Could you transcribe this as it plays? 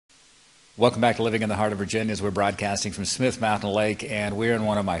Welcome back to Living in the Heart of Virginia as we're broadcasting from Smith Mountain Lake, and we're in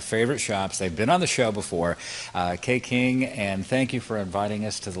one of my favorite shops. They've been on the show before, Kay King, and thank you for inviting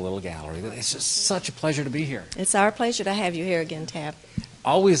us to the little gallery. It's just such a pleasure to be here. It's our pleasure to have you here again, Tab.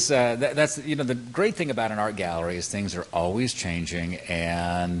 Always, that's the great thing about an art gallery is things are always changing,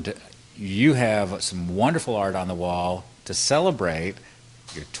 and you have some wonderful art on the wall to celebrate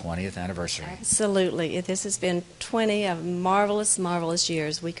your 20th anniversary. Absolutely. This has been 20 of marvelous, marvelous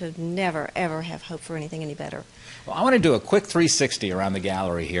years. We could never, ever have hoped for anything any better. Well, I want to do a quick 360 around the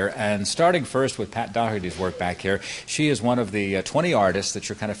gallery here, and starting first with Pat Doherty's work back here. She is one of the 20 artists that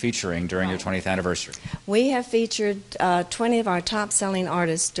you're kind of featuring during your 20th anniversary. We have featured 20 of our top-selling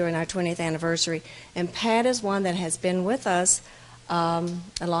artists during our 20th anniversary, and Pat is one that has been with us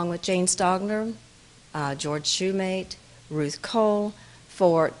along with Jane Stogner, George Shoemate, Ruth Cole,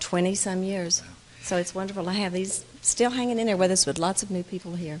 for 20-some years. So it's wonderful to have these still hanging in there with us with lots of new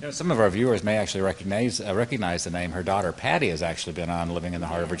people here. You know, some of our viewers may actually recognize the name. Her daughter, Patty, has actually been on Living in the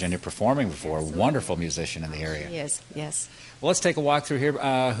Heart of Virginia performing before. Absolutely. A wonderful musician in the area. Yes, yes. Well, let's take a walk through here.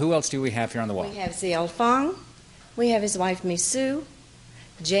 Who else do we have here on the wall? We have Ziel Fong. We have his wife, Misu.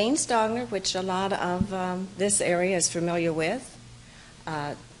 Jane Stogner, which a lot of this area is familiar with.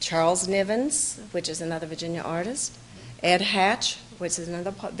 Charles Nivens, which is another Virginia artist. Ed Hatch, which is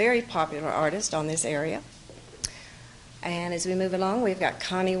another very popular artist on this area. And as we move along, we've got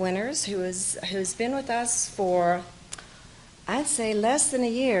Connie Winters, who's been with us for, I'd say, less than a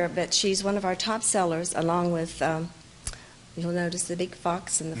year, but she's one of our top sellers, along with, you'll notice the big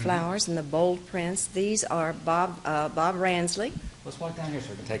fox and the flowers and the bold prints. These are Bob Ransley. Let's walk down here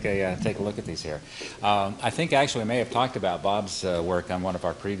so we can take a look at these here. I think actually we may have talked about Bob's work on one of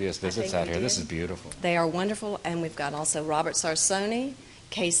our previous visits out here. This is beautiful. They are wonderful, and we've got also Robert Sarsoni,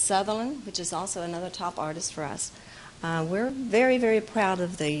 Case Sutherland, which is also another top artist for us. We're very, very proud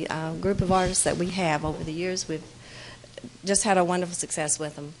of the group of artists that we have over the years. We've just had a wonderful success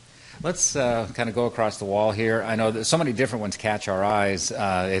with them. Let's kind of go across the wall here. I know that so many different ones catch our eyes.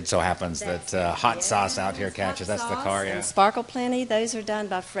 It so happens that Hot Sauce out here catches. That's the car, yeah. And Sparkle Plenty, those are done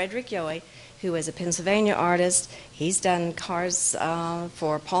by Frederick Yohe, who is a Pennsylvania artist. He's done cars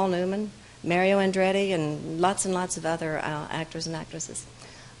for Paul Newman, Mario Andretti, and lots of other actors and actresses.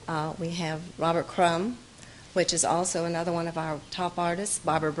 We have Robert Crumb, which is also another one of our top artists,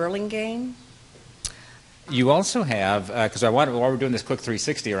 Barbara Burlingame. You also have, because while we're doing this quick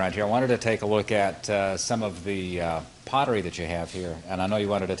 360 around here, I wanted to take a look at some of the pottery that you have here, and I know you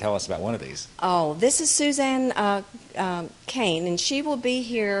wanted to tell us about one of these. Oh, this is Suzanne Kane, and she will be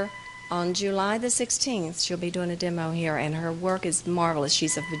here on July the 16th. She'll be doing a demo here, and her work is marvelous.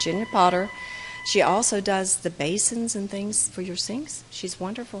 She's a Virginia potter. She also does the basins and things for your sinks. She's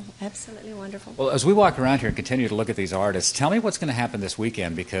wonderful, absolutely wonderful. Well, as we walk around here and continue to look at these artists, tell me what's going to happen this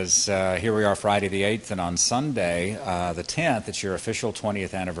weekend, because here we are Friday the 8th, and on Sunday the 10th, it's your official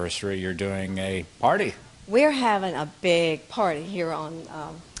 20th anniversary. You're doing a party. We're having a big party here on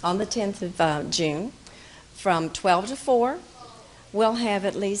the 10th of June from 12 to 4. We'll have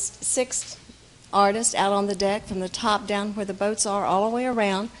at least 6 artists out on the deck from the top down where the boats are all the way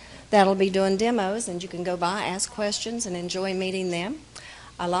around. That'll be doing demos, and you can go by, ask questions, and enjoy meeting them.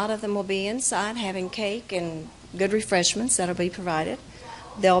 A lot of them will be inside having cake and good refreshments that'll be provided.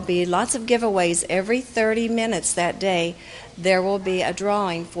 There'll be lots of giveaways. Every 30 minutes that day, there will be a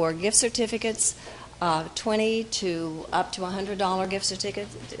drawing for gift certificates, $20 to up to $100 gift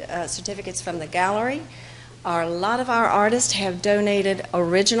certificates from the gallery. A lot of our artists have donated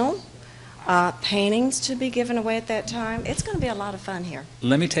original paintings to be given away at that time. It's going to be a lot of fun here.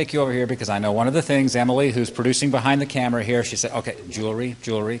 Let me take you over here, because I know one of the things, Emily, who's producing behind the camera here, she said, okay,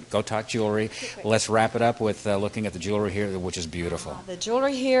 jewelry, go talk jewelry. Let's wrap it up with looking at the jewelry here, which is beautiful. The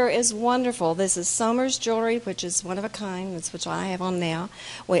jewelry here is wonderful. This is Summers Jewelry, which is one of a kind. That's what I have on now.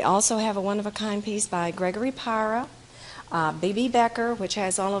 We also have a one-of-a-kind piece by Gregory Pyra. B.B. Becker, which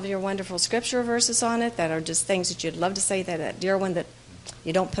has all of your wonderful scripture verses on it that are just things that you'd love to say, that dear one that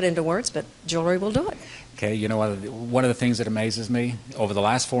you don't put into words, but jewelry will do it. Okay, you know what? One of the things that amazes me, over the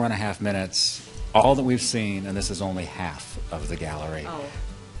last 4.5 minutes, all that we've seen, and this is only half of the gallery. Oh,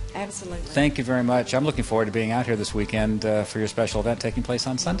 absolutely. Thank you very much. I'm looking forward to being out here this weekend for your special event taking place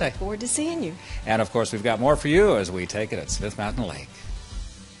on Sunday. Look forward to seeing you. And, of course, we've got more for you as we take it at Smith Mountain Lake.